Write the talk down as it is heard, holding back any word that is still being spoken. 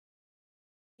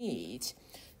need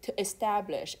to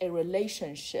establish a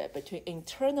relationship between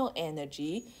internal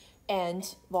energy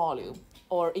and volume,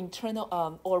 or internal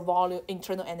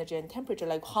energy and temperature.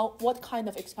 Like what kind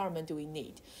of experiment do we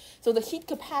need? So the heat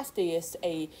capacity is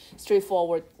a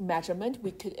straightforward measurement.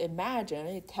 We could imagine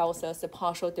it tells us the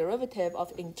partial derivative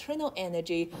of internal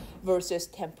energy versus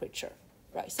temperature,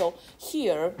 right? So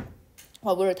here,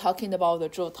 while we're talking about the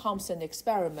Joule-Thomson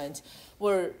experiment,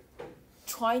 we're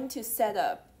trying to set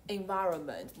up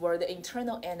environment where the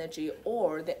internal energy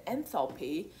or the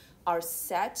enthalpy are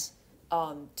set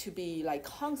to be like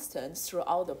constant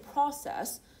throughout the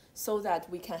process, so that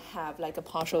we can have like a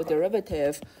partial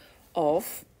derivative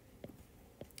of,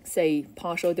 say,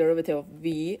 partial derivative of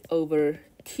V over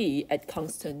T at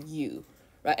constant U,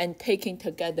 right? And taking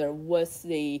together with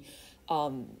the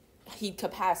heat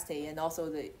capacity, and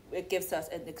also it gives us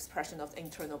an expression of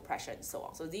internal pressure and so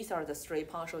on. So these are the straight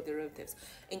partial derivatives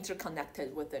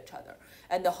interconnected with each other.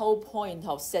 And the whole point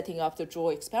of setting up the Joule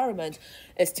experiment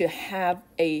is to have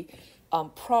a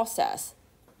process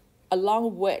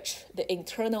along which the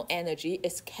internal energy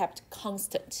is kept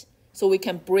constant. So we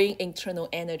can bring internal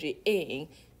energy in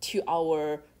to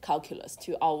our calculus,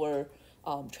 to our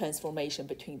transformation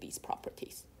between these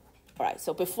properties. All right,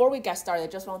 so before we get started, I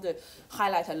just want to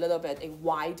highlight a little bit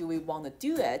why do we want to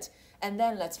do it, and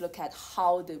then let's look at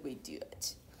how did we do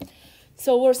it.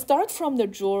 So we'll start from the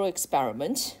Joule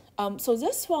experiment. So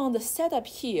this one, the setup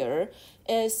here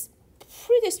is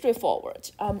pretty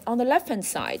straightforward. On the left-hand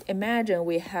side, imagine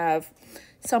we have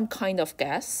some kind of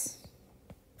gas,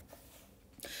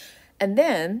 and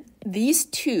then these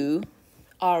two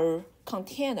are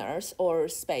containers or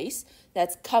space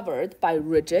that's covered by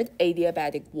rigid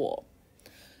adiabatic wall.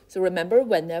 So remember,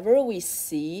 whenever we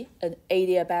see an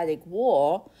adiabatic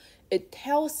wall, it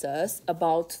tells us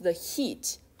about the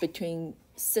heat transfer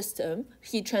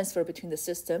between the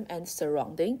system and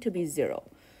surrounding to be 0.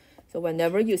 So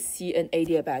whenever you see an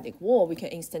adiabatic wall, we can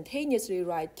instantaneously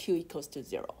write Q equals to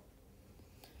 0.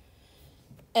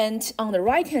 And on the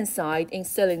right-hand side, in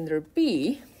cylinder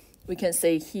B, we can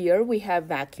say here we have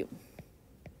vacuum.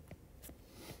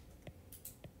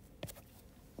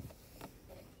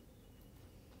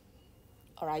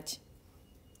 All right.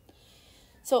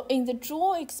 So in the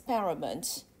Joule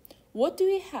experiment, what do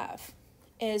we have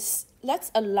is,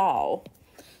 let's allow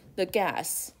the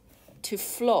gas to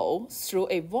flow through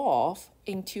a valve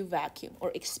into vacuum,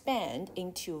 or expand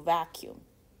into vacuum.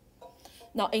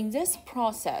 Now in this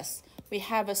process, we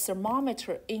have a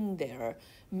thermometer in there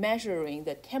measuring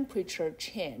the temperature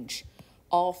change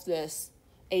of this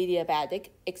adiabatic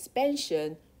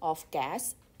expansion of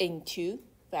gas into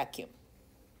vacuum.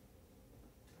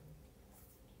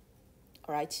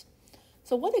 All right,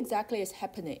 so what exactly is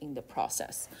happening in the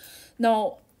process?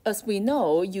 Now, as we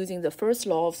know, using the first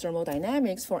law of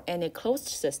thermodynamics for any closed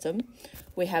system,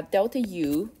 we have delta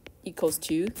U equals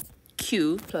to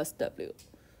Q plus W,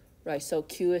 right? So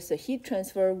Q is the heat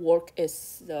transfer, work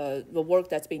is the work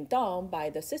that's being done by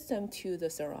the system to the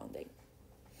surrounding.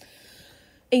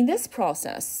 In this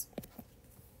process,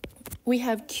 we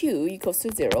have Q equals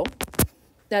to 0.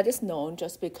 That is known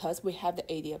just because we have the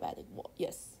adiabatic wall.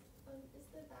 Yes?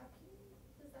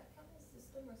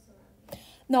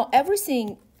 Now,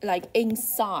 everything like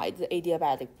inside the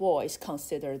adiabatic wall is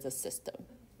considered the system.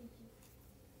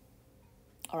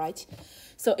 All right.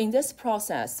 So in this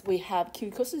process, we have Q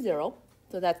equals to 0.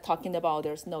 So that's talking about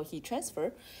there's no heat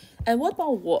transfer. And what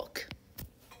about work?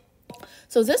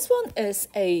 So this one is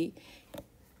a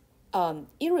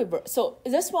irreversible. So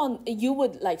this one, you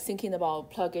would like thinking about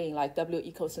plugging like W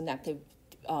equals to negative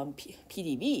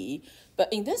PDV.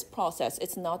 But in this process,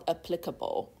 it's not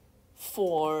applicable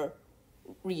for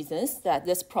reasons that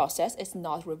this process is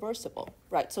not reversible,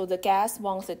 right? So the gas,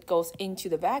 once it goes into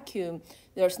the vacuum,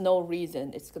 there's no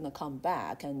reason it's going to come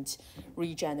back and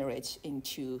regenerate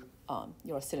into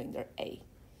your cylinder A.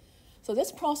 So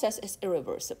this process is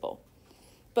irreversible.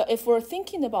 But if we're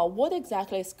thinking about what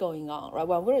exactly is going on, right?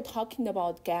 When we're talking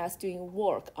about gas doing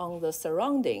work on the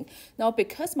surrounding, now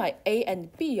because my A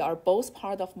and B are both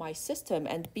part of my system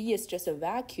and B is just a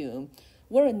vacuum,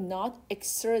 we're not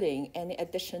exerting any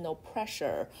additional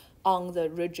pressure on the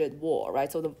rigid wall, right?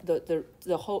 So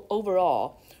the whole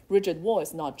overall rigid wall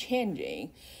is not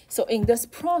changing. So in this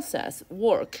process,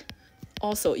 work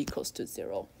also equals to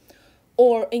 0.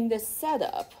 Or in this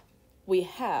setup, we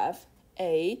have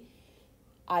a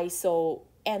iso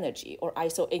energy or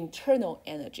iso internal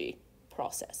energy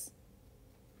process.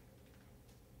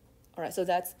 All right, so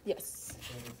that's, yes?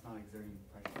 So it's not exerting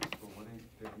pressure, so wouldn't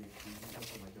there be a change?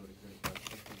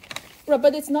 Right,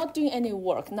 but it's not doing any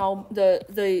work. Now,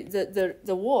 the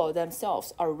wall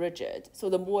themselves are rigid, so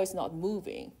the wall is not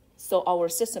moving. So our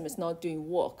system is not doing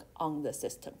work on the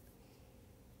system.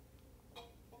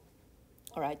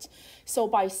 All right, so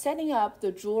by setting up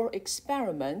the Joule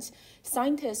experiment,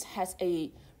 scientists has a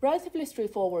relatively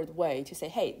straightforward way to say,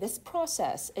 hey, this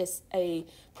process is a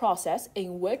process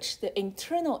in which the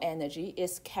internal energy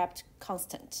is kept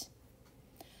constant.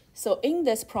 So in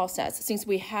this process, since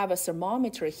we have a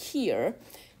thermometer here,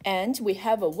 and we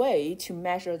have a way to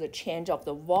measure the change of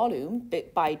the volume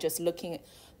by just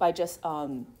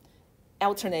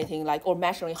alternating or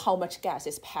measuring how much gas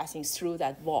is passing through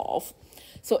that valve.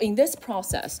 So in this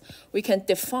process, we can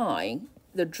define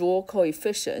the Joule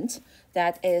coefficient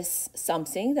that is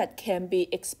something that can be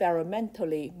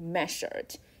experimentally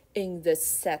measured in this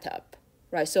setup,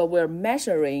 right? So we're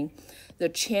measuring the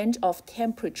change of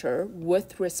temperature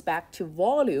with respect to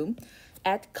volume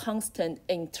at constant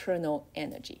internal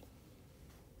energy.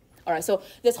 All right, so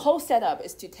this whole setup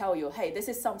is to tell you, hey, this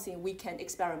is something we can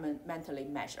experimentally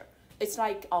measure. It's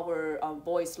like our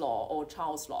Boyle's law or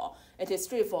Charles' law. It is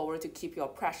straightforward to keep your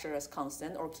pressure as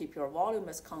constant or keep your volume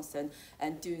as constant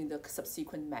and doing the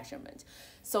subsequent measurement.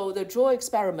 So the Joule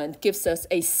experiment gives us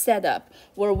a setup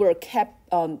where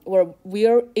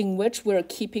in which we're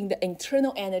keeping the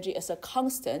internal energy as a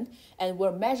constant, and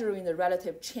we're measuring the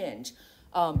relative change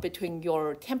between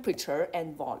your temperature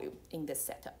and volume in this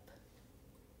setup.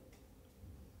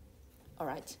 All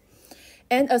right,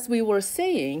 and as we were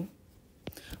saying,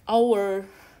 our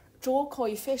Joule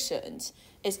coefficient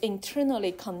is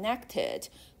internally connected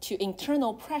to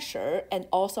internal pressure and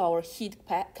also our heat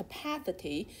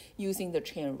capacity using the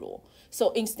chain rule.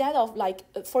 So instead of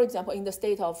for example, in the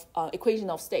state of equation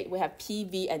of state, we have P,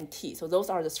 V, and T. So those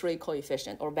are the three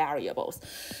coefficients or variables.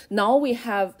 Now we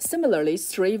have similarly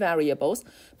three variables,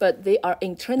 but they are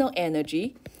internal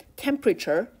energy,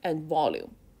 temperature, and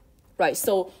volume, right?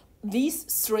 So these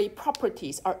three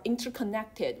properties are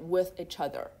interconnected with each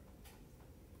other.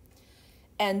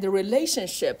 And the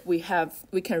relationship we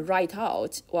can write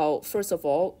out, well, first of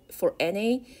all, for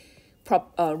any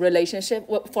relationship,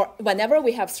 whenever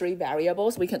we have three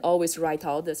variables, we can always write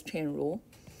out this chain rule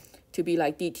to be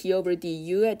like dt over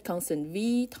du at constant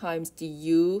v times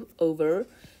du over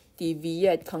dv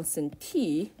at constant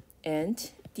t and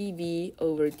dv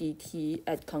over dt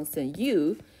at constant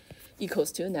u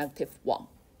equals to -1.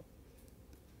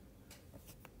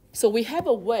 So we have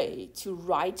a way to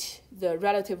write the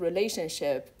relative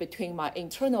relationship between my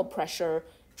internal pressure,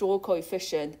 Joule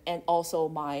coefficient, and also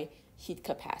my heat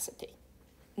capacity.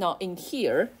 Now in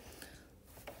here,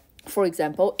 for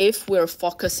example, if we're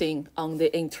focusing on the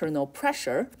internal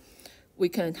pressure, we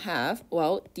can have,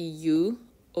 well, du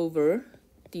over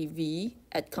dv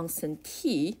at constant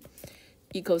t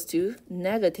equals to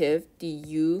negative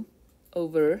du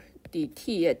over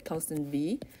dt at constant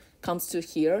v. Comes to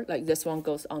here, like this one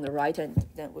goes on the right, and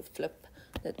then we flip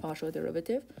that partial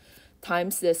derivative,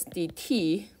 times this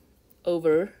dt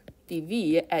over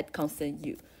dv at constant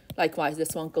u. Likewise,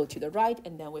 this one goes to the right,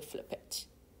 and then we flip it.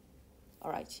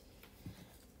 All right.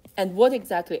 And what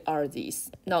exactly are these?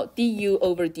 Now, du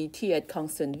over dt at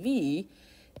constant v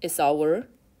is our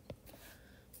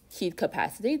heat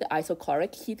capacity, the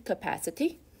isochoric heat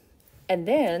capacity. And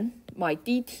then my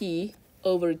dt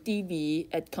over dv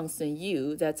at constant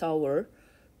u, that's our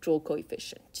Joule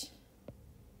coefficient.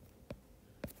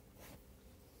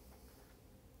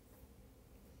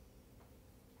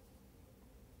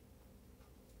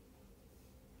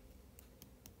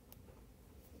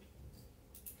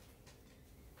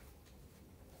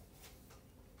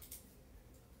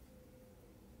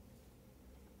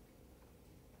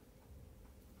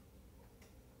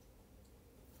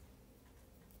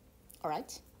 All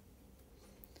right.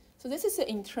 So this is the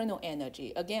internal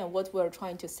energy. Again, what we're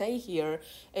trying to say here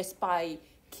is by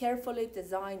carefully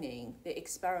designing the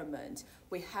experiment,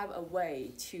 we have a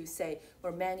way to say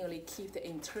we're manually keep the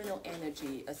internal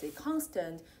energy as a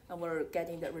constant, and we're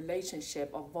getting the relationship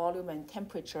of volume and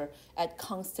temperature at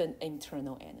constant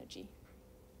internal energy.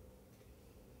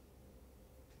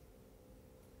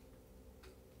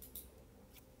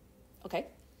 Okay.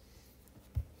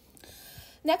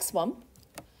 Next one.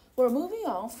 We're moving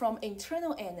on from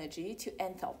internal energy to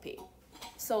enthalpy.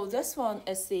 So this one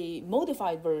is the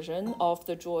modified version of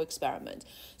the Joule experiment.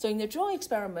 So in the Joule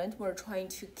experiment, we're trying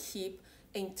to keep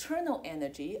internal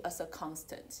energy as a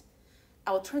constant.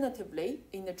 Alternatively,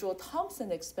 in the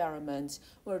Joule-Thomson experiment,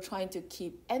 we're trying to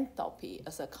keep enthalpy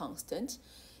as a constant.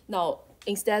 Now,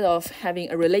 instead of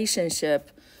having a relationship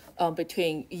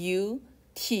between U,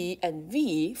 T, and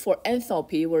V, for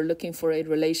enthalpy, we're looking for a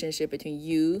relationship between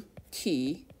U,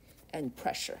 T, and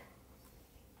pressure.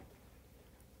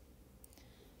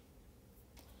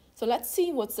 So let's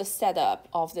see what's the setup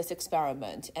of this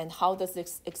experiment and how does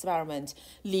this experiment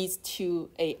leads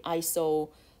to a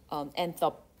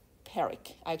enthalperic.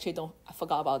 I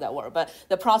forgot about that word, but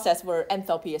the process where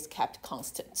enthalpy is kept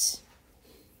constant.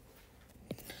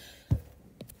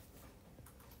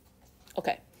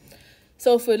 Okay,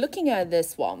 so if we're looking at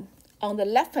this one, on the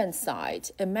left-hand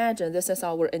side, imagine this is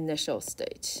our initial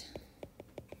state.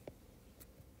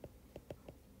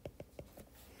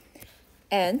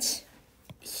 And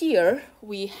here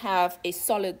we have a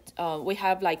solid, we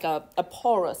have like a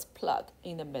porous plug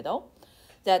in the middle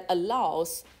that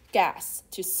allows gas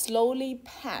to slowly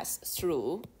pass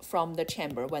through from the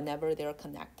chamber whenever they're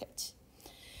connected.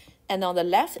 And on the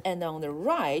left and on the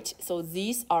right, so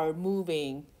these are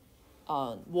moving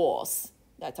walls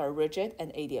that are rigid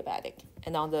and adiabatic.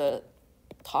 And on the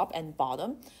top and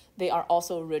bottom, they are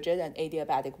also rigid and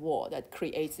adiabatic wall that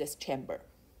creates this chamber.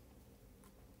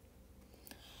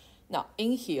 Now,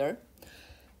 in here,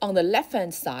 on the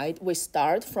left-hand side, we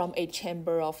start from a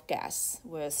chamber of gas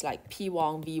with like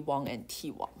P1, V1, and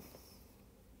T1.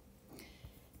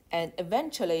 And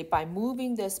eventually, by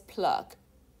moving this plug,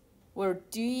 we're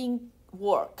doing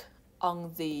work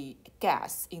on the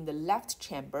gas in the left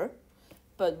chamber.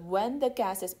 But when the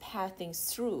gas is passing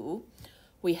through,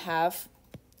 we have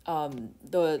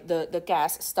the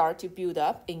gas start to build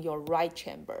up in your right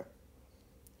chamber.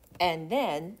 And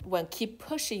then when keep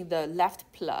pushing the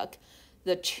left plug,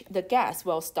 the gas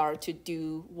will start to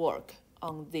do work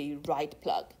on the right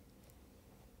plug.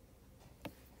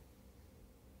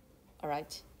 All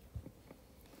right.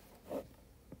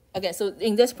 Again, so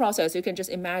in this process, you can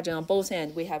just imagine on both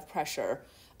ends we have pressure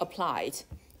applied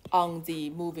on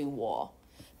the moving wall.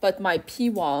 But my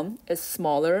P1 is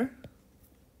smaller,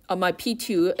 my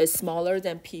P2 is smaller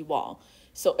than P1.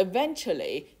 So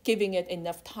eventually, giving it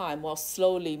enough time will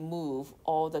slowly move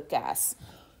all the gas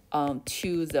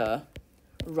to the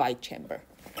right chamber.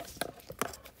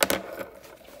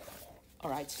 All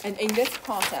right, and in this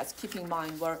process, keep in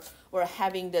mind we're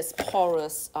having this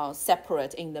porous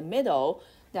separate in the middle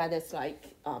that is like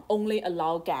only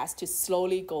allow gas to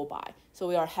slowly go by. So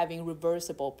we are having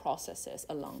reversible processes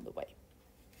along the way.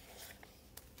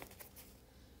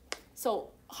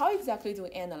 So how exactly do we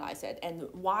analyze it, and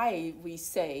why we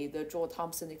say the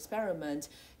Joule-Thomson experiment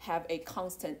have a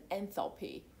constant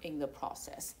enthalpy in the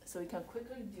process? So we can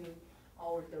quickly do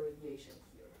our derivation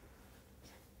here.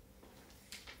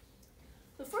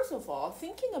 So first of all,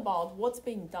 thinking about what's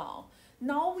being done,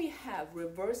 now we have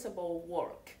reversible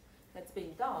work that's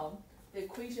being done. The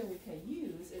equation we can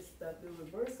use is W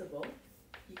reversible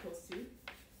equals to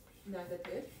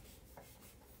negative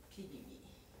PdV.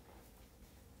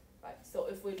 Right, so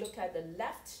if we look at the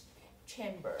left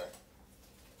chamber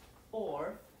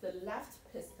or the left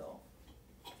pistol,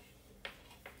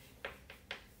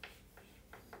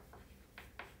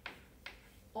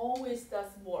 always does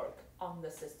work on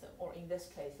the system, or in this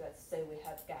case, let's say we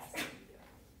have gas in here.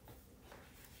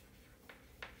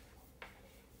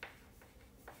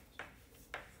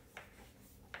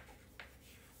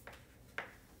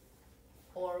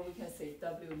 Or we can say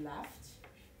W left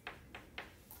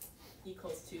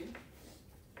equals to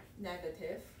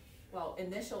negative, well,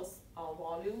 initial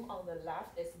volume on the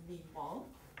left is V1,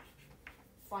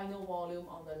 final volume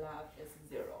on the left is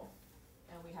 0,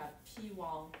 and we have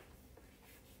P1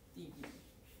 dV.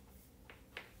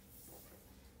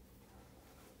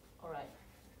 All right,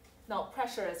 now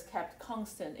pressure is kept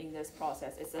constant in this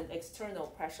process. It's an external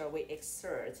pressure we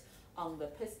exert on the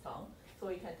piston, so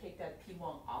we can take that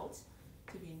P1 out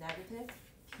to be negative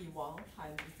P1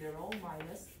 times 0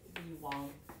 minus V1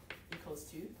 equals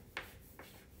to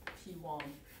P1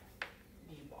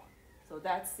 V1. So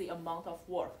that's the amount of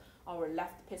work our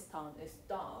left piston is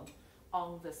done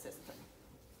on the system.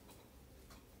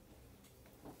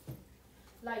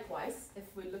 Likewise,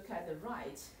 if we look at the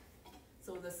right,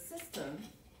 so the system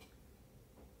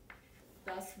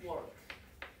does work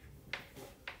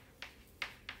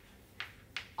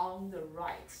on the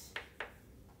right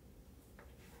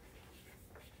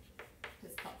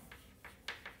piston.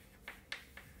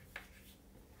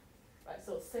 Right,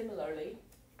 so similarly,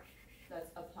 let's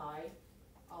apply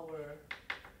our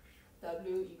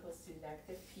W equals to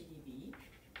negative PdV.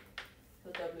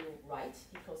 So W right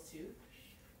equals to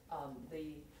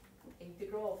the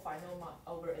integral of final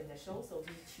over initial, so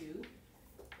V2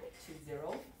 to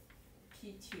 0,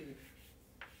 P2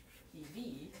 dV,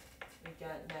 we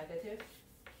get negative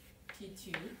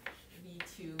P2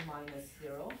 V2 minus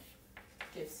 0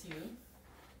 gives you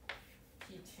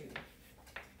P2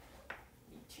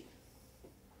 V2.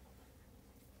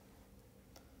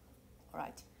 All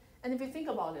right, and if you think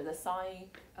about it, the sign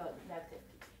negative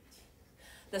P2 V2.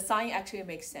 the sign actually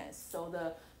makes sense. So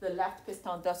the left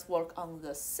piston does work on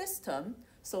the system,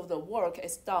 so the work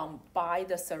is done by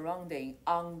the surrounding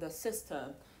on the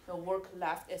system. The work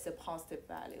left is a positive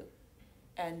value.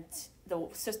 And the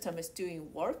system is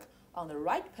doing work on the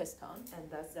right piston, and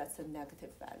that's a negative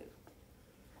value.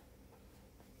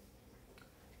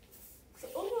 So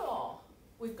overall,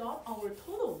 we got our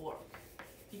total work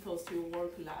equals to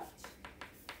work left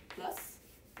plus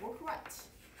work right.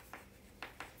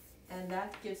 And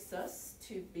that gives us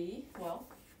to be, well,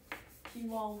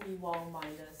 P1 V1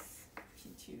 minus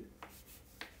P2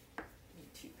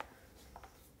 V2.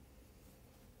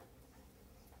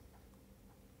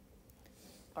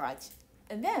 All right,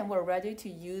 and then we're ready to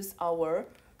use our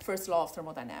first law of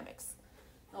thermodynamics.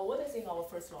 Now, what is in our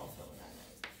first law of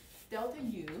thermodynamics? Delta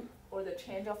U, or the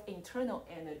change of internal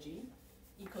energy,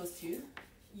 equals to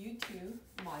U2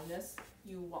 minus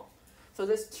U1. So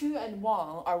this 2 and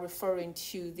 1 are referring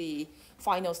to the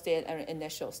final state and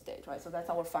initial state, right? So that's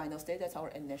our final state, that's our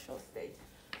initial state,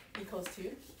 equals to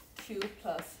Q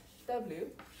plus W.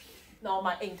 Now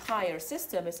my entire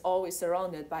system is always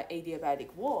surrounded by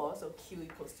adiabatic wall, so Q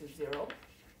equals to 0.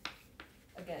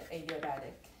 Again,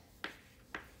 adiabatic,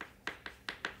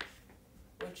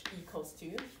 which equals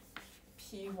to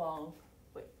P1,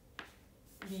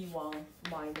 V1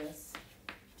 minus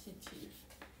P2.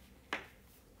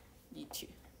 V2.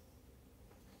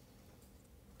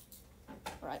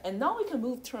 All right, and now we can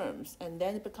move terms, and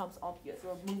then it becomes obvious.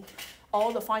 We'll move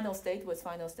all the final state with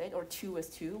final state, or 2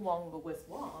 with 2, 1 with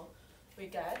 1. We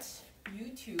get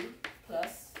U2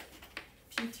 plus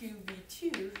P2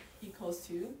 V2 equals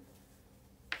to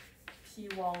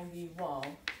P1 V1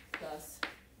 plus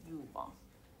U1.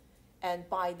 And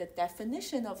by the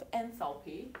definition of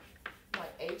enthalpy, my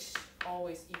H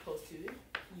always equals to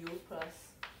U plus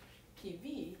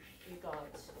PV. We got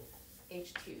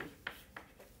H2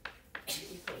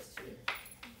 equals to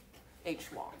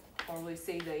H1, or we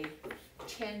say the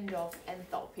change of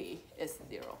enthalpy is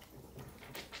 0.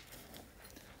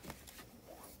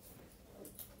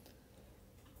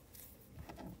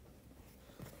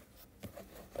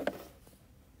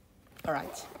 All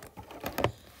right.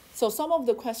 So some of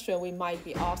the question we might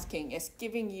be asking is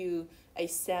giving you a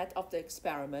set of the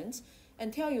experiment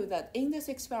and tell you that in this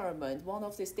experiment, one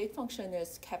of the state function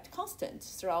is kept constant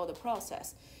throughout the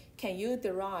process. Can you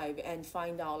derive and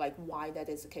find out like why that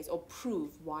is the case, or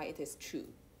prove why it is true?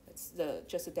 It's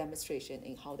just a demonstration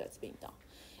in how that's being done.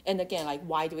 And again, like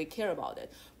why do we care about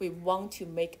it? We want to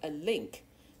make a link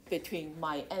between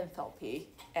my enthalpy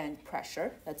and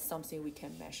pressure. That's something we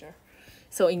can measure.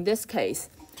 So in this case,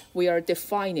 we are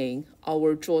defining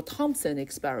our Joule-Thomson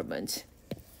experiment,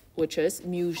 which is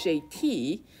mu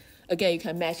Gt. Again, you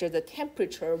can measure the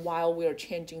temperature while we are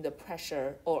changing the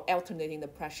pressure or alternating the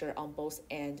pressure on both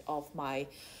ends of my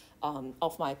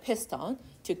piston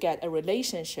to get a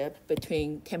relationship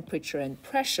between temperature and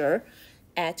pressure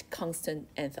at constant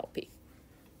enthalpy.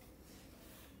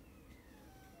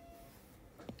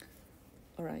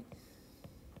 All right.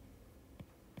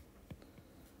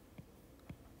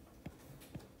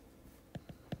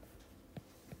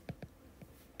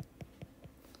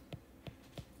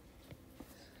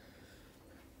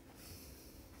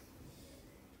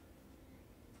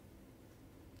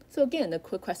 So again, a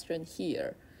quick question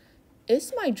here.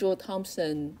 Is my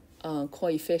Joule-Thomson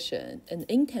coefficient an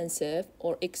intensive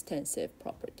or extensive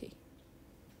property?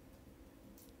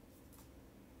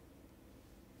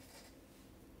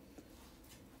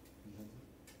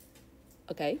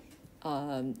 Okay.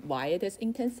 Why it is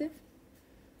intensive?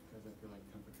 Because I feel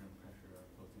like temperature and pressure are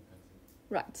both intensive.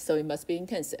 Right, so it must be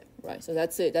intensive, right? So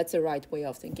that's it. That's the right way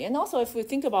of thinking. And also, if we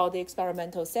think about the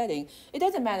experimental setting, it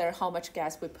doesn't matter how much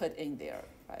gas we put in there,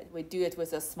 right? We do it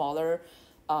with a smaller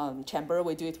chamber,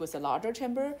 we do it with a larger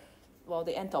chamber. Well,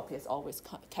 the enthalpy is always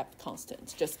kept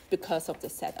constant, just because of the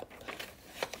setup.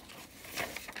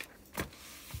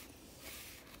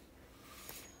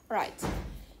 All right.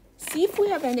 See if we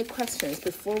have any questions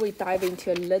before we dive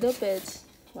into a little bit,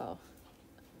 well,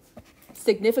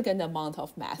 significant amount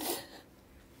of math.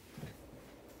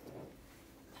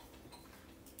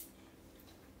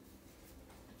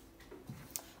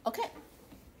 Okay,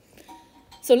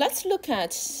 so let's look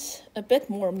at a bit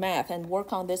more math and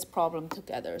work on this problem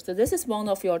together. So this is one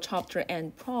of your chapter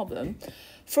end problem.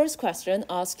 First question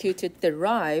asks you to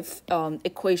derive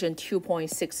equation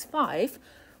 2.65,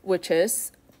 which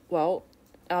is, well,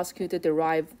 ask you to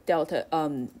derive delta,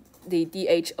 the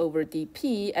dH over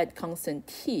dP at constant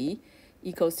T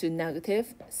equals to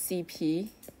negative Cp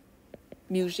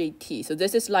mu Gt. So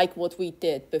this is like what we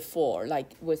did before,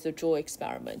 like with the Joule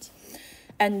experiment.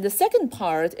 And the second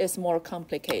part is more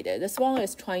complicated. This one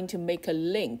is trying to make a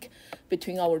link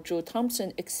between our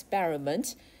Joule-Thomson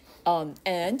experiment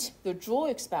and the Joule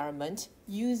experiment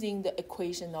using the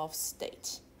equation of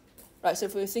state. Right, so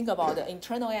if we think about the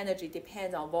internal energy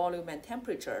depends on volume and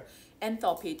temperature,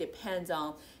 enthalpy depends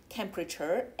on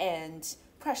temperature and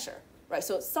pressure. Right,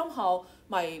 so somehow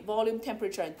my volume,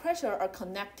 temperature, and pressure are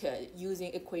connected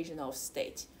using equation of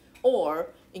state. Or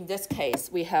in this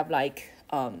case, we have like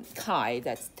chi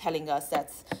that's telling us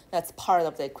that's part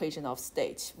of the equation of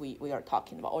state we are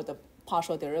talking about, or the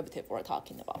partial derivative we're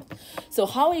talking about. So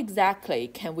how exactly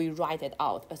can we write it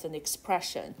out as an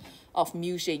expression of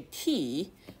mu J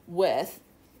with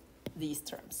these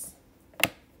terms? So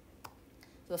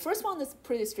the first one is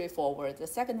pretty straightforward. The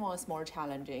second one is more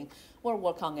challenging. We'll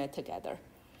work on it together.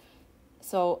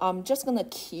 So I'm just gonna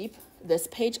keep this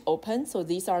page open. So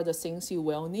these are the things you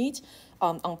will need.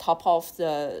 On top of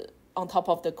the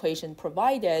equation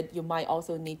provided, you might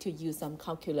also need to use some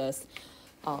calculus,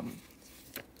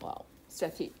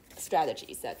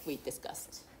 strategies that we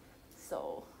discussed.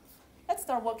 So let's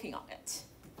start working on it.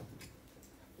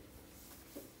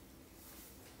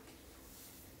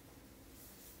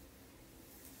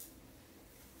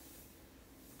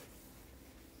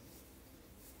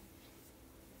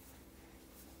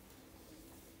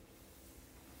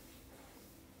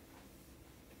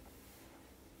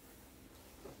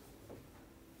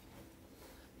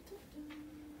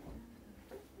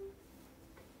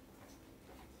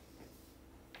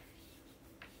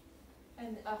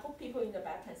 And I hope people in the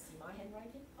back can see my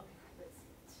handwriting. Okay, let's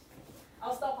see it.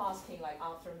 I'll stop asking like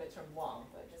after midterm 1,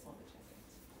 but I just want to check it.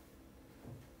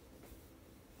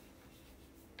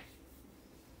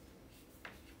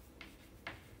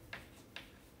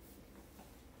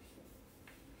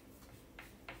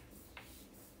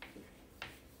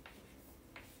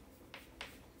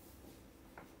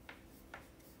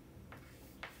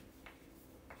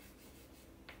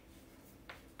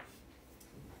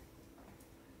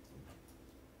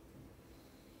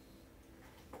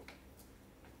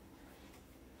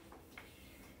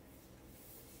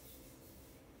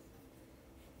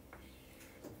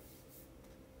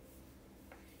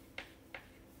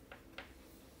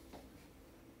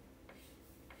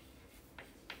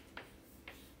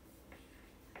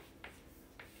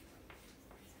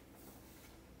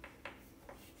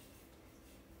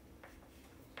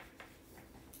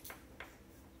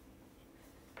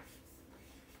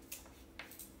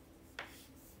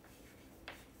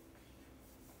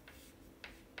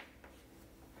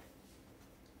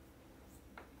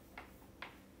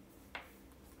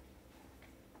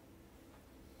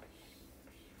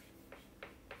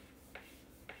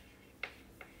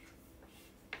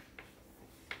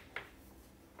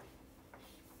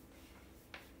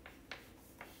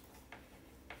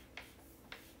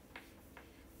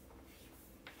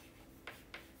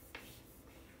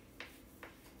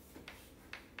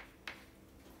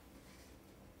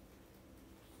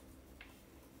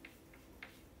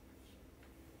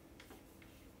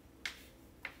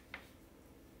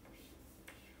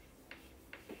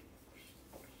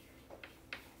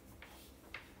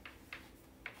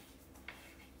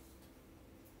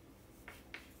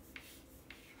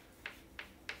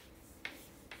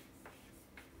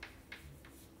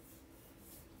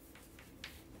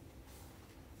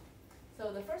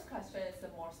 So the first question is the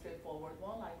more straightforward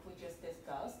one, like we just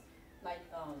discussed, like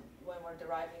when we're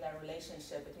deriving that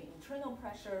relationship between internal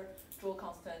pressure, Joule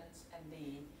constant, and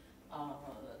the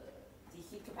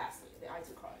heat capacity, the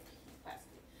isochronic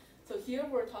capacity. So here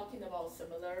we're talking about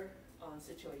similar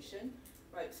situation,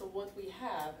 right? So what we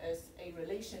have is a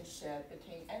relationship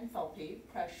between enthalpy,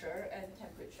 pressure, and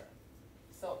temperature.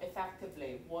 So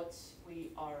effectively, what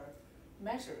we are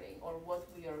measuring or what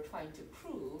we are trying to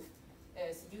prove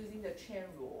is using the chain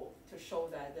rule to show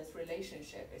that this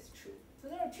relationship is true. So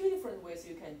there are two different ways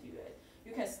you can do it.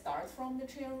 You can start from the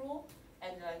chain rule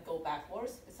and then go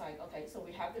backwards. It's like, okay, so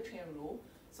we have the chain rule.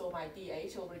 So my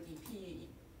dH over dP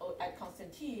at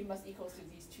constant T must equal to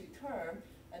these two terms.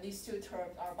 And these two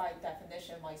terms are by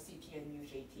definition my Cp and mu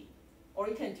Jt. Or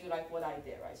you can do like what I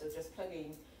did, right? So just plug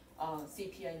in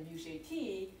Cp and mu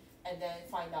Jt and then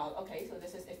find out, okay, so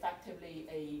this is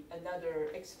effectively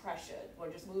another expression or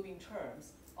just moving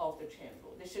terms of the chain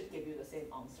rule. This should give you the same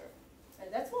answer.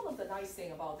 And that's one of the nice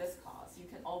things about this class. You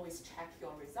can always check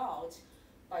your result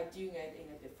by doing it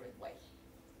in a different way.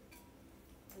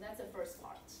 And that's the first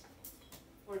part.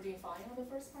 We're doing fine on the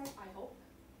first part, I hope.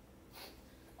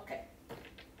 Okay,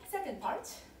 second part,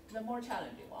 the more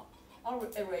challenging one. I'll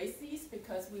erase these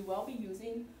because we will be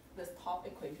using this top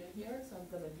equation here, so I'm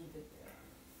gonna leave it there.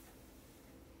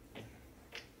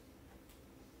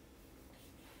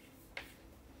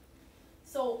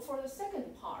 So for the second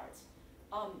part,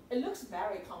 it looks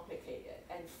very complicated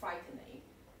and frightening,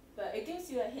 but it gives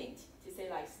you a hint to say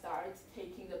like start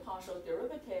taking the partial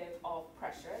derivative of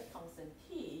pressure at constant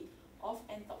T of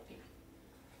enthalpy.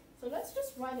 So let's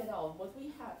just write it out what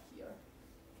we have here.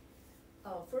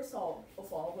 First of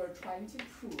all, we're trying to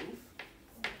prove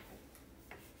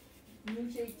mu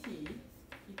Jt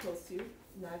equals to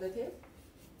negative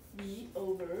V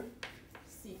over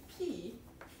Cp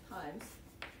times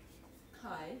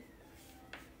chi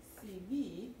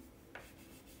Cv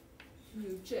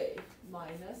mu J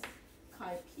minus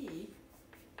chi P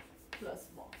plus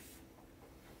 1.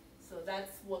 So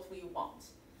that's what we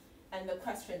want. And the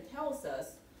question tells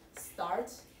us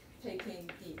start taking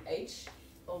dH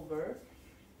over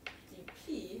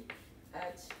dP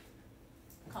at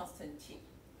constant T.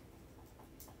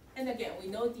 And again, we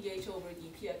know dH over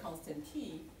dP at constant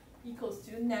T equals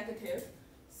to negative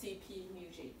Cp mu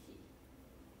Jt.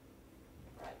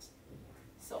 Right.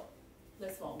 So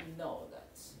this one we know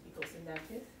that equals to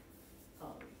negative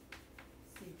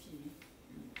Cp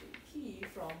mu Jt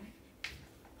from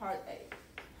part A.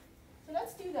 So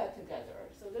let's do that together.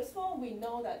 So this one we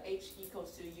know that H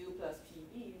equals to U plus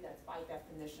PV, that's by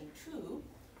definition true.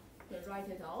 We write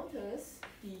it out as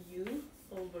du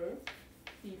over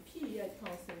dP at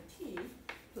constant T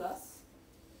plus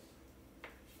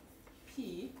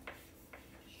P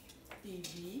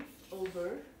dV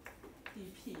over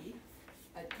dP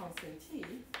at constant T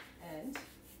and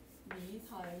V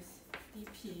times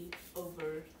dP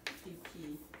over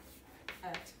dP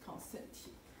at constant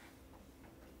T.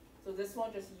 So this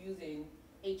one just using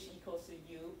H equals to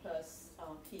U plus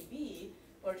PV,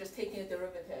 or just taking a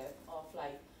derivative of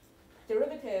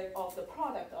the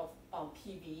product of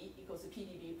PV equals to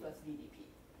PdV plus VdP.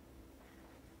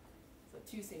 So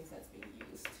two things that's being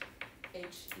used.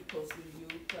 H equals to U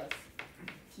plus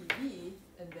PV,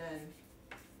 and then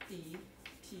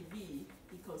dPV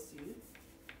equals to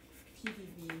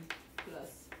PdV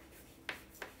plus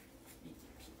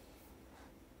VdP.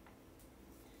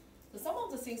 So some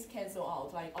of the things cancel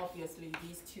out, like obviously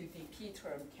these two dP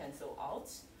terms cancel out.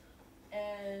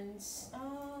 And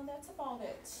that's about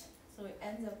it. So it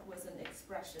ends up with an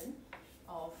expression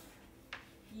of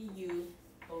du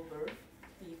over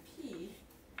dP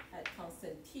at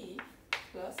constant T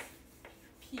plus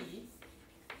P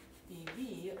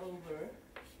dV over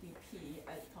dP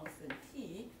at constant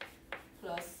T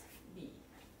plus V.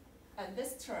 And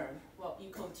this term will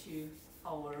equal to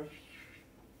our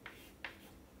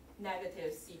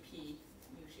negative Cp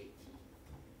mu Jt.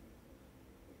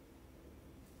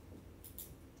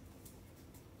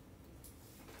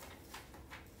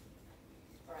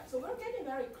 All right, so we're getting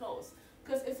very close,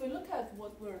 because if we look at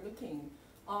what we're looking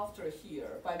after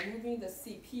here, by moving the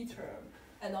Cp term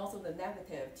and also the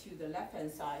negative to the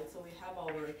left-hand side, so we have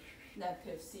our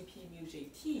negative Cp mu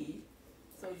Jt.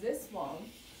 So this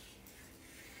one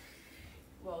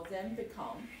will then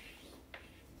become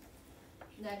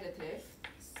negative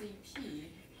Cp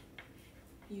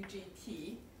mu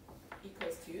Jt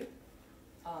equals to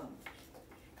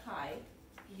chi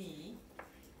V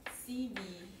Cv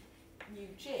mu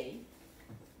J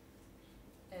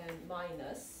and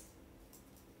minus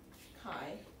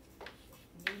chi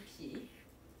Vp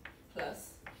plus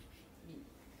V.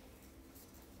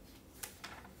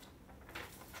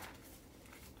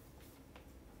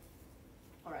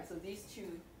 All right, so these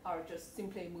two are just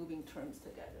simply moving terms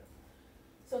together.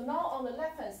 So now on the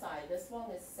left-hand side, this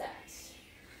one is set.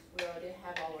 We already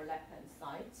have our left-hand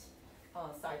side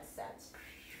set.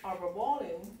 Our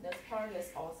volume, this part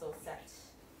is also set,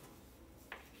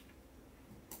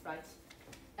 right?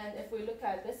 And if we look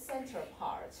at this center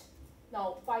part,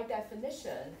 now by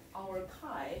definition, our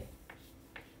chi,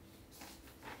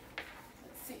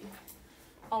 let's see,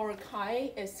 our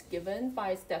chi is given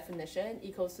by its definition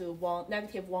equals to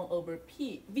negative 1 over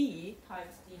V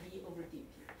times dV over dP.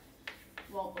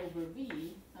 1 over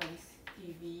V times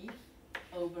dV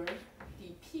over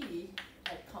dP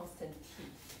at constant T.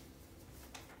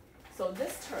 So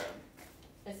this term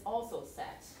is also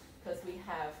set because we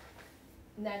have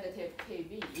negative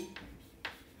Kv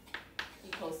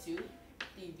equals to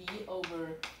dV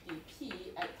over dP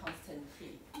at constant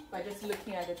T by just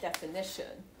looking at the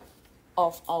definition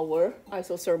of our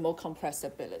isothermal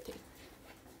compressibility.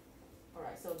 All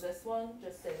right, so this one,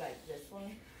 just say like this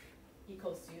one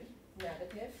equals to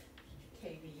negative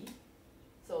Kv.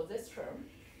 So this term,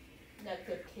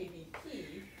 negative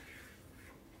Kvp,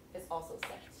 is also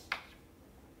set.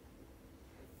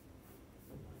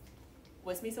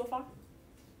 With me so far?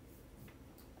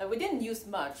 We didn't use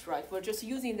much, right? We're just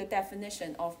using the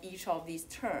definition of each of these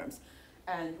terms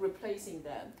and replacing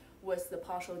them with the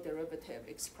partial derivative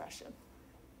expression.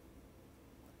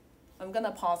 I'm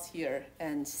gonna pause here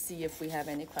and see if we have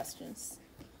any questions.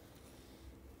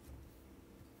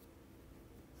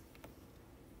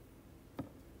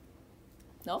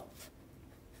 No?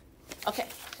 Okay,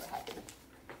 we're happy.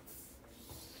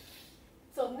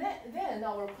 So then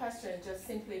our question just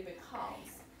simply becomes,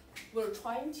 we're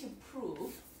trying to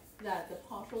prove that the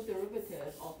partial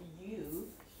derivative of u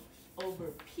over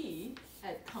p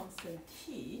at constant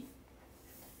t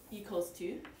equals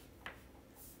to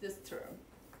this term,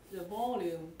 the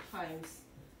volume times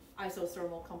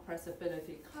isothermal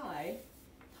compressibility chi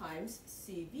times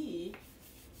Cv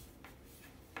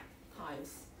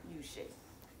times u shape.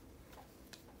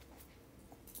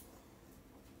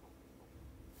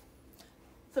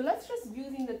 So let's just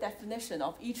using the definition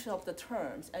of each of the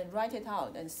terms and write it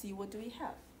out and see what do we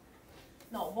have.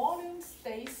 Now volume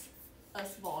stays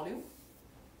as volume.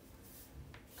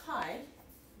 Chi,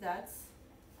 that's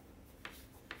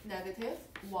negative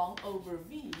 1 over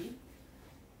v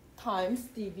times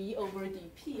dv over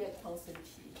dp at constant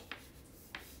t.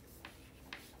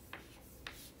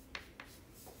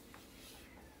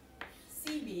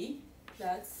 Cv,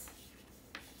 that's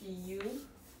du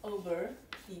over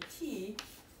dt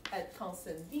at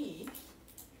constant v,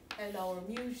 and our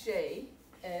mu j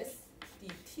is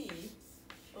dt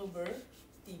over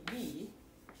dv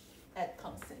at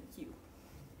constant u.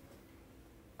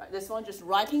 Right, this one just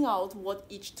writing out what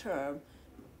each term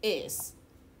is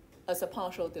as a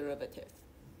partial derivative.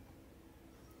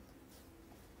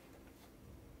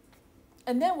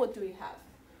 And then what do we have?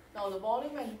 Now the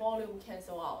volume and volume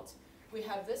cancel out. We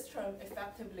have this term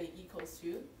effectively equals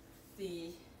to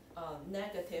the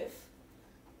negative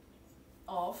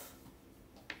of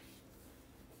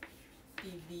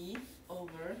dv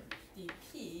over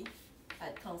dp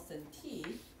at constant t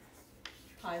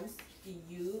times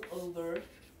du over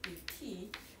dt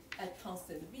at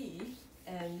constant v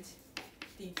and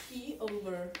dt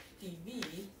over dv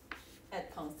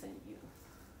at constant u.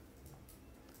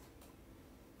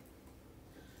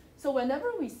 So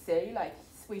whenever we say, like,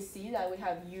 we see that we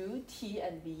have u, t,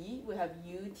 and v, we have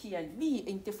u, t, and v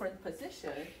in different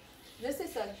positions, this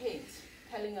is a hint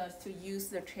telling us to use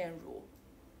the chain rule.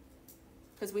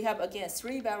 Because we have, again,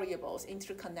 3 variables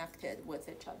interconnected with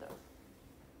each other.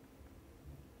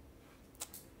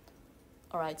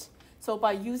 All right, so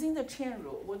by using the chain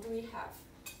rule, what do we have?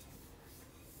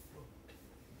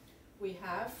 We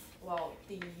have, well,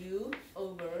 du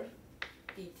over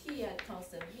dt at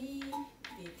constant v,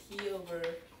 dt over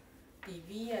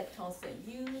dv at constant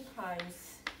u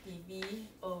times dv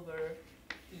over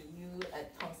du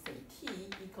at constant t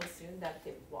equals to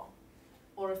negative 1.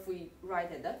 Or if we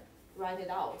write it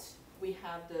out, we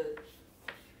have the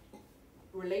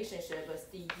relationship as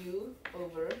du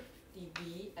over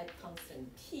dv at constant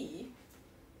t,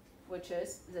 which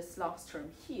is this last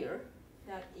term here,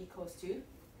 that equals to,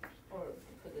 or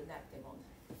put the negative on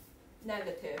it,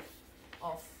 negative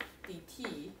of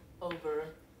dt over,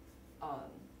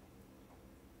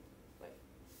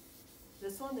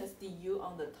 this one is du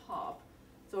on the top,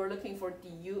 so we're looking for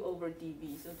du over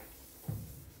dv. So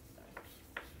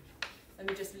let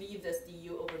me just leave this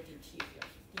du over dt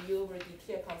here. Du over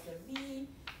dt at constant v,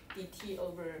 dt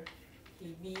over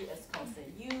dv as constant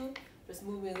u. Just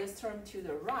moving this term to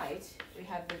the right, we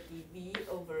have the dv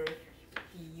over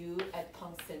du at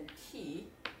constant t,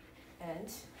 and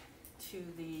to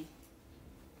the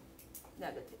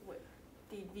negative,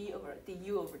 dv over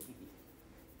du over dv.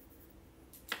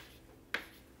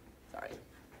 Sorry.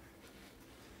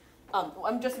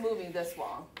 I'm just moving this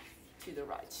one to the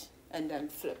right and then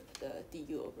flip the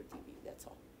du over dv, that's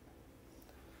all.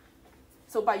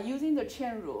 So by using the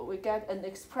chain rule, we get an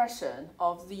expression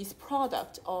of this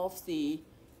product of the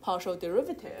partial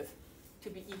derivative to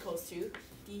be equals to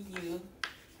du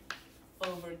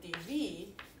over dv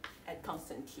at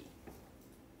constant t.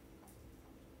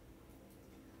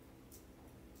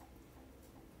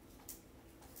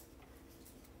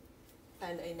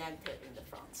 And a negative in the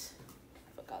front.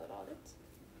 Forgot about it.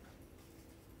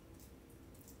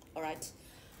 All right.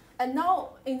 And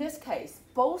now, in this case,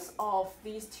 both of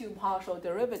these two partial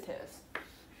derivatives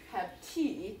have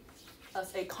t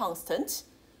as a constant,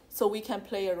 so we can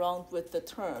play around with the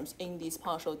terms in these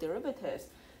partial derivatives,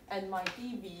 and my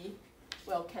dv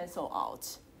will cancel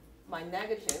out. My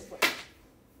negative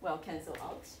will cancel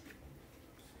out.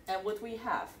 And what we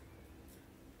have?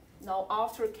 Now,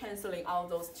 after canceling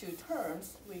out those two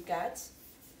terms, we get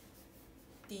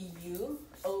du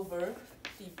over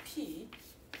dp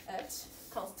at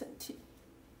constant t.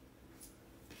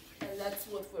 And that's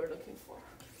what we're looking for.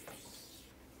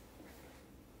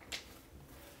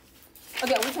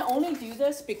 Again, we can only do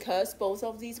this because both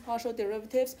of these partial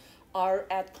derivatives are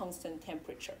at constant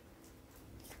temperature.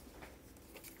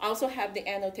 I also have the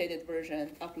annotated version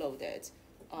uploaded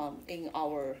in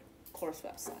our course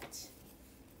website.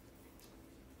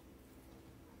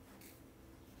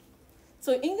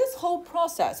 So in this whole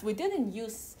process, we didn't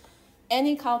use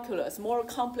any calculus more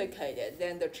complicated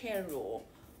than the chain rule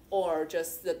or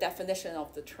just the definition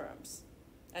of the terms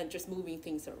and just moving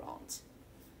things around.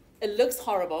 It looks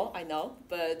horrible, I know,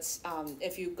 but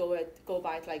if you go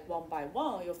by it like one by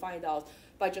one, you'll find out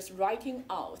by just writing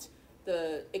out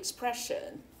the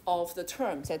expression of the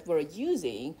terms that we're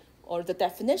using or the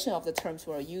definition of the terms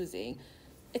we're using,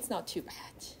 it's not too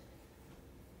bad.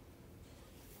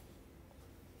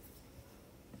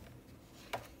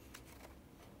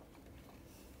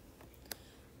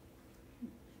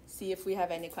 See if we have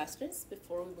any questions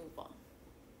before we move on.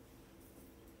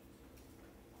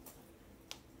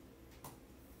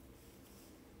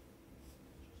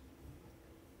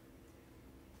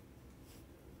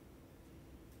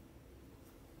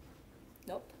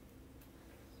 Nope.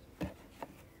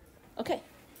 Okay.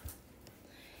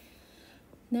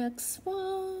 Next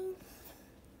one.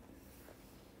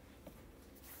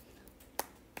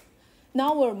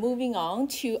 Now we're moving on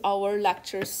to our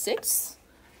lecture 6,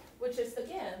 which is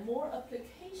again more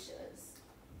applications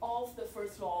of the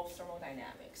first law of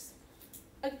thermodynamics.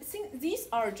 I think these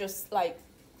are just like,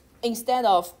 instead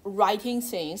of writing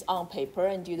things on paper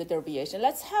and do the derivation,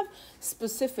 let's have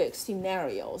specific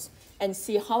scenarios and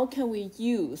see how can we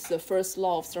use the first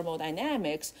law of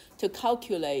thermodynamics to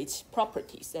calculate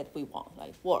properties that we want,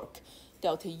 like work,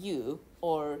 delta U,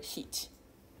 or heat.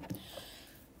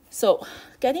 So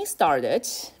getting started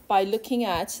by looking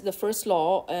at the first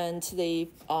law and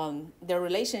their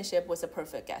relationship with a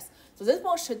perfect gas. So this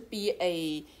one should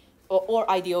be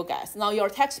or ideal gas. Now your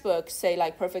textbooks say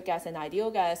like perfect gas and ideal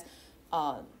gas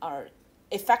are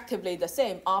effectively the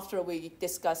same after we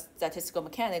discuss statistical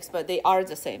mechanics, but they are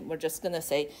the same. We're just gonna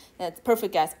say that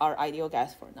perfect gas are ideal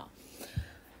gas for now.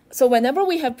 So whenever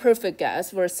we have perfect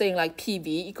gas, we're saying like PV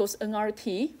equals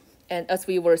nRT. And as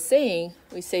we were saying,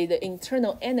 we say the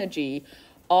internal energy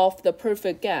of the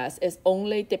perfect gas is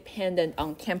only dependent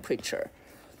on temperature.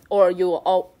 Or you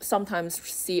will sometimes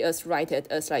see us write it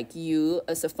as like U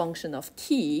as a function of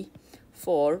T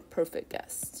for perfect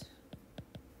gas.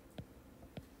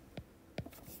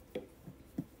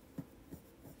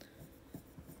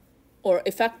 Or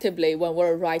effectively, when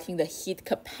we're writing the heat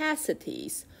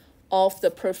capacities of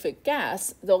the perfect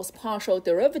gas, those partial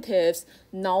derivatives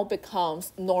now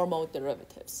becomes normal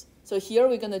derivatives. So here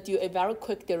we're going to do a very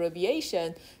quick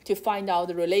derivation to find out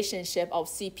the relationship of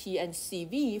Cp and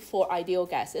Cv for ideal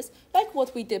gases, like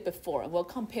what we did before, and we'll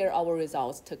compare our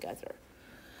results together.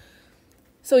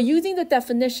 So using the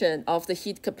definition of the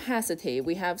heat capacity,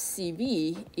 we have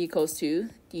Cv equals to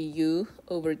du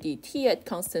over dt at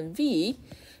constant V.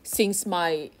 Since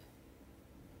my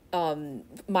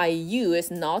U is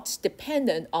not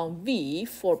dependent on V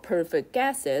for perfect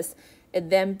gases, it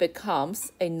then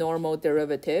becomes a normal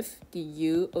derivative,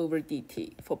 du over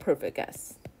dt for perfect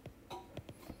gas.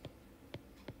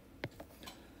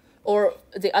 Or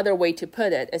the other way to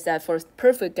put it is that for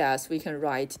perfect gas, we can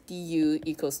write du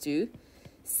equals to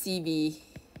Cv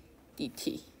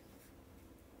dt.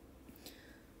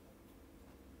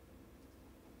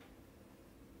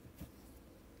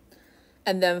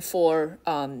 And then for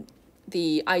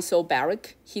the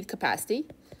isobaric heat capacity,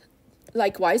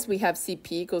 likewise, we have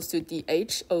Cp equals to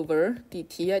dH over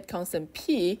dt at constant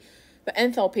P, but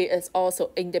enthalpy is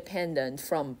also independent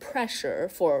from pressure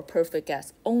for perfect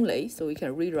gas only, so we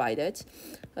can rewrite it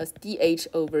as dH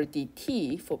over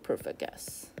dt for perfect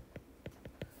gas.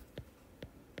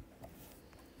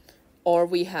 Or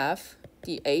we have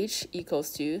dH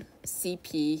equals to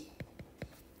Cp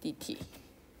dt.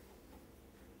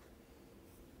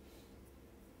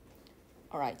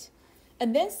 All right,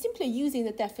 and then simply using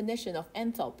the definition of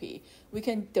enthalpy, we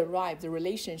can derive the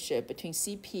relationship between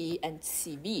Cp and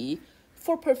Cv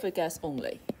for perfect gas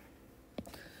only.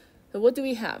 So what do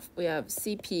we have? We have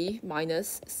Cp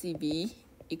minus Cv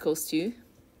equals to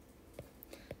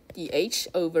dH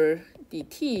over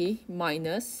dt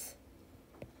minus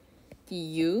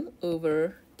du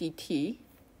over dt,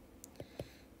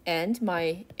 and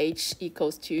my H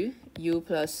equals to U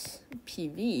plus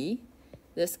PV.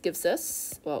 This gives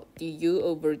us, well, du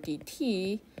over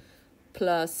dt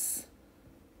plus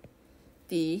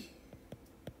the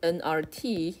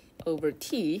nRT over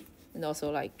T, and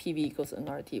also like PV equals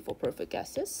nRT for perfect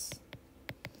gases,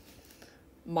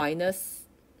 minus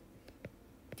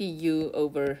du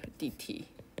over dt.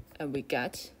 And we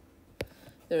get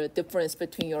the difference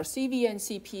between your Cv and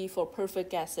Cp for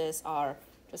perfect gases are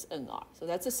just nR. So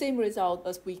that's the same result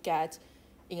as we get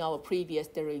in our previous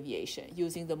derivation,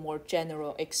 using the more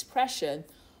general expression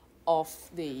of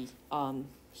the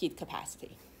heat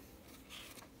capacity.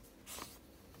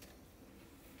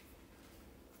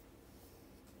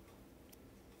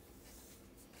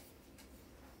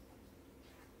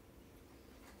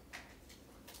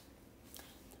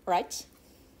 Right?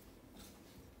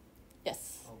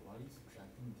 Yes. Oh, why are you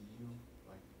subtracting du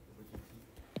like over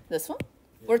dt? This one?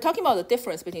 Yeah. We're talking about the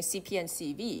difference between Cp and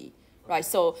Cv, right?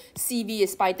 So Cv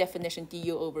is by definition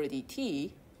du over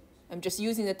dt. I'm just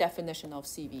using the definition of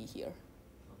Cv here.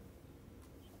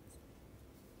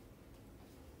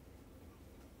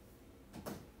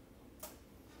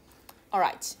 All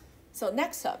right, so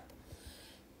next up,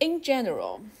 in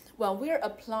general, when we're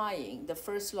applying the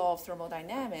first law of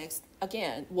thermodynamics,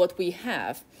 again, what we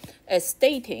have is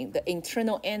stating the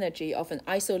internal energy of an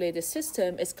isolated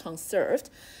system is conserved,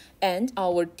 and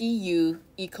our du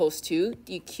equals to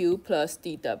dq plus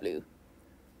dw.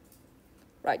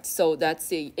 Right, so that's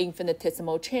the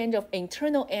infinitesimal change of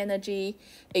internal energy,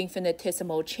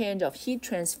 infinitesimal change of heat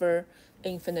transfer,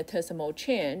 infinitesimal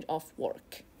change of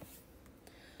work.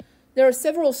 There are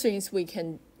several things we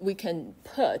can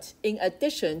put in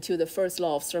addition to the first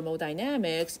law of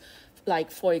thermodynamics.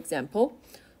 Like, for example,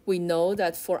 we know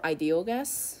that for ideal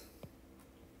gas,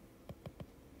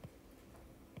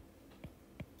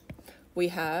 we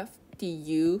have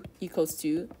du equals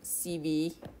to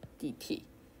Cv dt.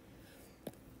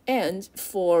 And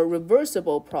for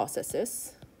reversible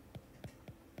processes,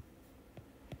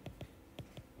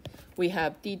 we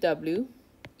have dw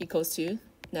equals to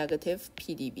negative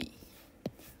pdv.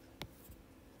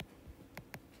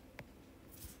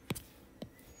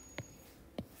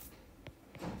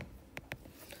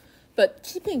 But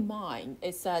keep in mind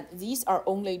is that these are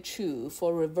only true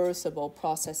for reversible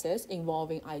processes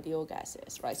involving ideal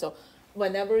gases, right? So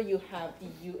whenever you have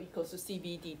du equals to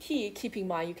Cv dt, keep in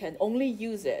mind you can only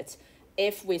use it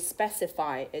if we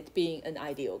specify it being an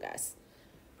ideal gas.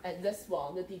 And this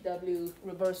one, the dw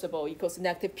reversible equals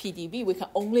negative pdv, we can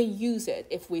only use it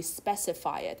if we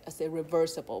specify it as a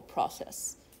reversible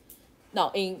process.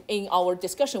 Now, in our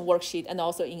discussion worksheet and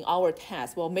also in our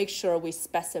test, we'll make sure we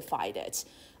specified it,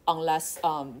 unless,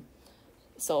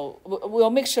 so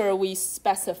we'll make sure we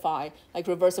specify like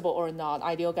reversible or not,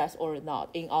 ideal gas or not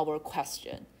in our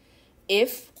question.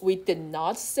 If we did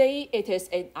not say it is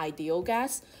an ideal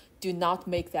gas, do not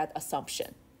make that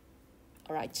assumption,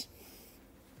 all right?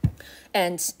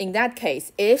 And in that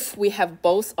case, if we have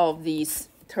both of these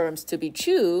terms to be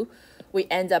true, we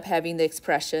end up having the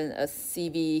expression as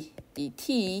Cv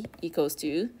dt equals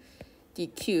to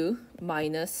dq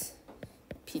minus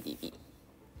pdv.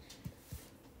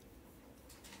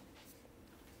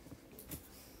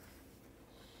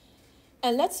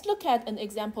 And let's look at an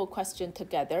example question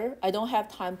together. I don't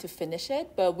have time to finish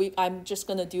it, but I'm just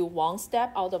going to do one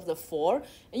step out of the 4.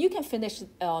 And you can finish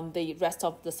the rest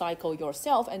of the cycle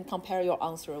yourself and compare your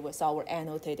answer with our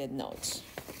annotated notes.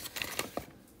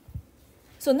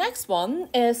 So next one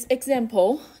is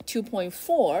example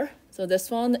 2.4. So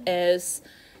this one is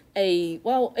a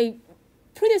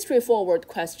pretty straightforward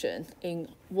question in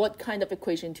what kind of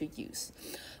equation to use.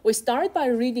 We start by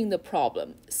reading the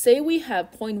problem. Say we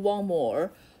have 0.1 mole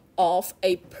of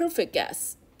a perfect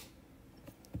gas,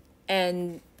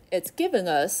 and it's giving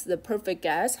us the perfect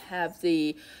gas have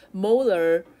the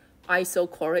molar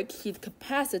isochoric heat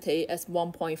capacity as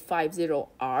 1.50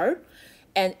 R,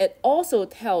 and it also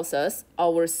tells us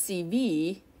our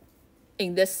Cv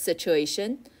in this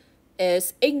situation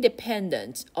is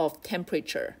independent of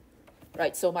temperature,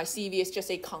 right? So my Cv is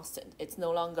just a constant. It's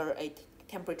no longer a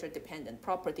temperature dependent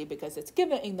property because it's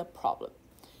given in the problem.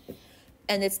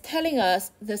 And it's telling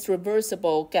us this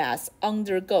reversible gas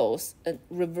undergoes,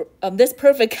 this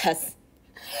perfect gas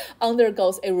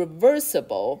undergoes a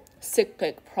reversible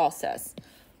cyclic process.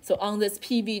 So on this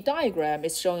PV diagram,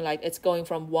 it's showing like it's going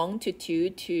from 1 to 2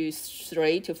 to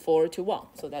 3 to 4 to 1.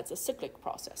 So that's a cyclic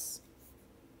process.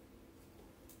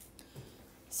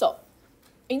 So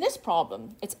in this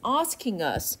problem, it's asking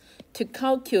us to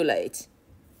calculate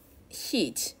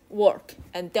heat, work,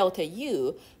 and delta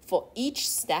U for each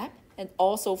step and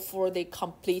also for the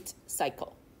complete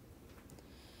cycle.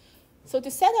 So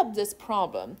to set up this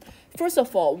problem, first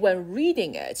of all, when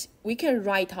reading it, we can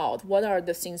write out what are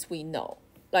the things we know.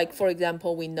 Like, for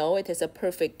example, we know it is a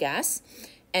perfect gas,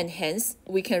 and hence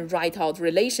we can write out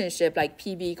relationship like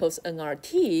PV equals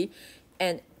nRT,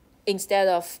 and instead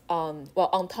of,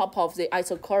 on top of the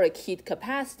isochoric heat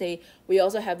capacity, we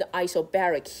also have the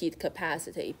isobaric heat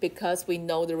capacity because we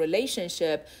know the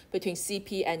relationship between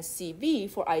Cp and Cv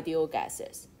for ideal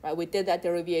gases, right? We did that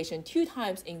derivation 2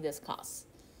 times in this class.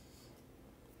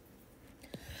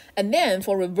 And then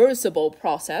for reversible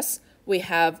process,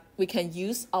 we can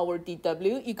use our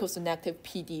dW equals to negative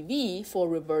PdV for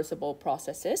reversible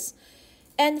processes.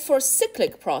 And for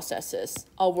cyclic processes,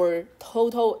 our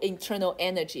total internal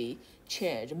energy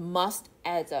change must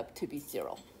add up to be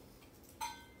 0.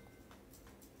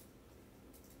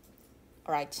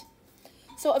 All right.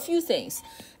 So a few things.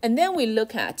 And then we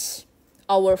look at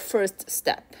our first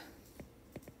step,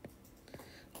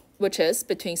 which is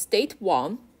between state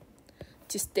 1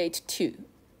 to state 2.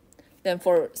 Then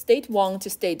for state 1 to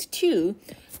state 2,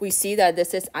 we see that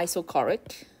this is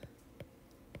isochoric,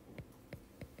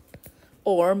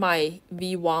 or my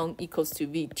V1 equals to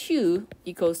V2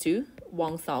 equals to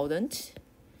 1,000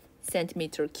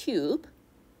 centimeter cube.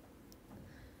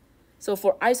 So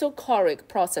for isochoric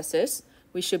processes,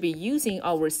 we should be using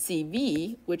our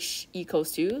CV, which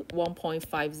equals to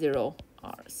 1.50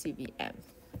 RCVM,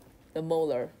 the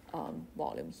molar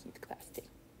volume heat capacity.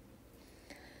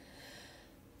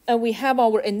 And we have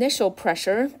our initial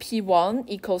pressure, P1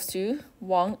 equals to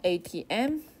 1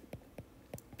 atm,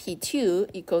 P2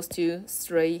 equals to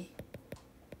 3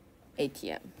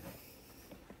 atm.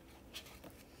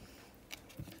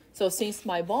 So since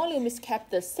my volume is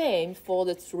kept the same for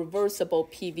this reversible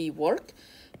PV work,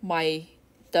 my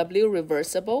W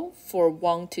reversible for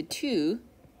 1 to 2,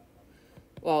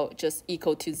 well, just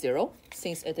equal to 0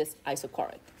 since it is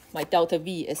isochoric. My delta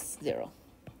V is 0.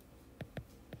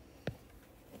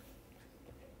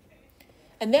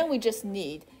 And then we just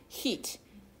need heat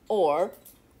or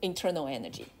internal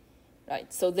energy,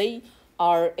 right? So they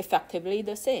are effectively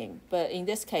the same. But in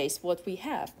this case, what we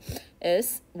have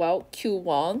is, well,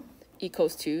 Q1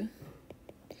 equals to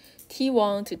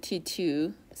T1 to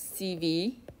T2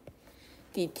 CV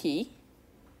dt.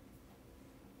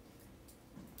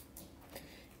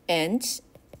 And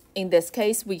in this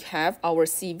case, we have our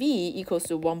CV equals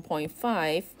to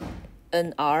 1.5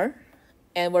 nR.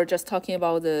 And we're just talking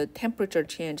about the temperature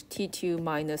change T2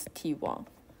 minus T1.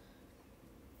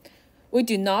 We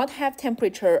do not have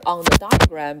temperature on the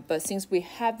diagram, but since we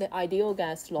have the ideal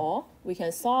gas law, we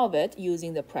can solve it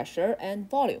using the pressure and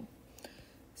volume.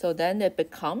 So then it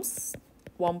becomes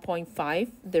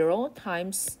 1.50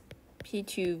 times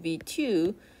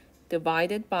P2V2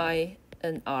 divided by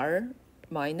nR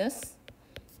minus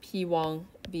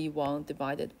P1V1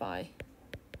 divided by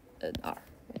nR.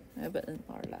 I have an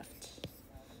nR left.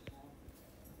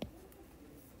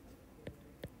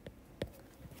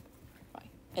 Right.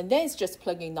 And then it's just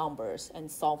plugging numbers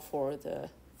and solve for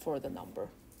the number.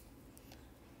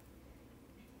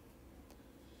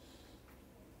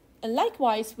 And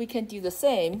likewise, we can do the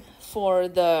same for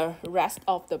the rest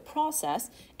of the process.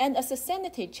 And as a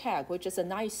sanity check, which is a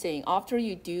nice thing, after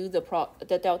you do the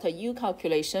delta U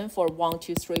calculation for 1,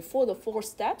 2, 3, 4, the 4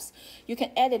 steps, you can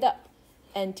add it up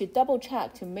and to double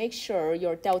check to make sure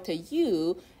your delta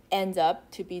U ends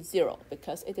up to be 0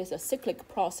 because it is a cyclic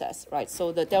process, right?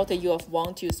 So the delta U of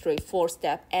 1, 2, 3, 4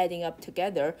 step adding up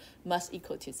together must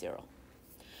equal to 0.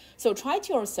 So try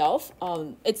to yourself.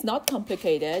 It's not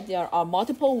complicated. There are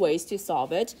multiple ways to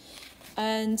solve it.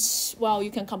 And, well, you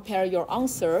can compare your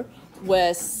answer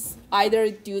with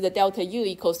either do the delta U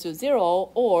equals to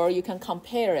 0, or you can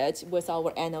compare it with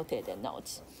our annotated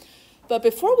notes. But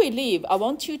before we leave, I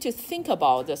want you to think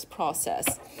about this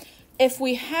process. If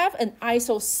we have an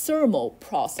isothermal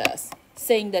process,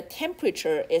 saying the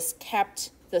temperature is kept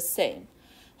the same,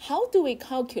 how do we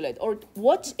calculate, or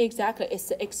what exactly is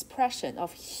the expression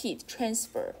of heat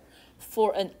transfer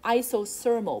for an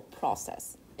isothermal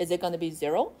process? Is it going to be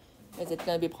 0? Is it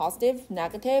going to be positive,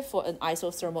 negative for an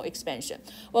isothermal expansion?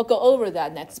 We'll go over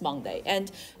that next Monday.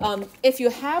 And if you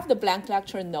have the blank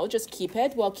lecture note, just keep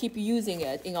it. We'll keep using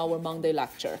it in our Monday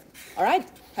lecture. All right?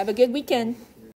 Have a good weekend.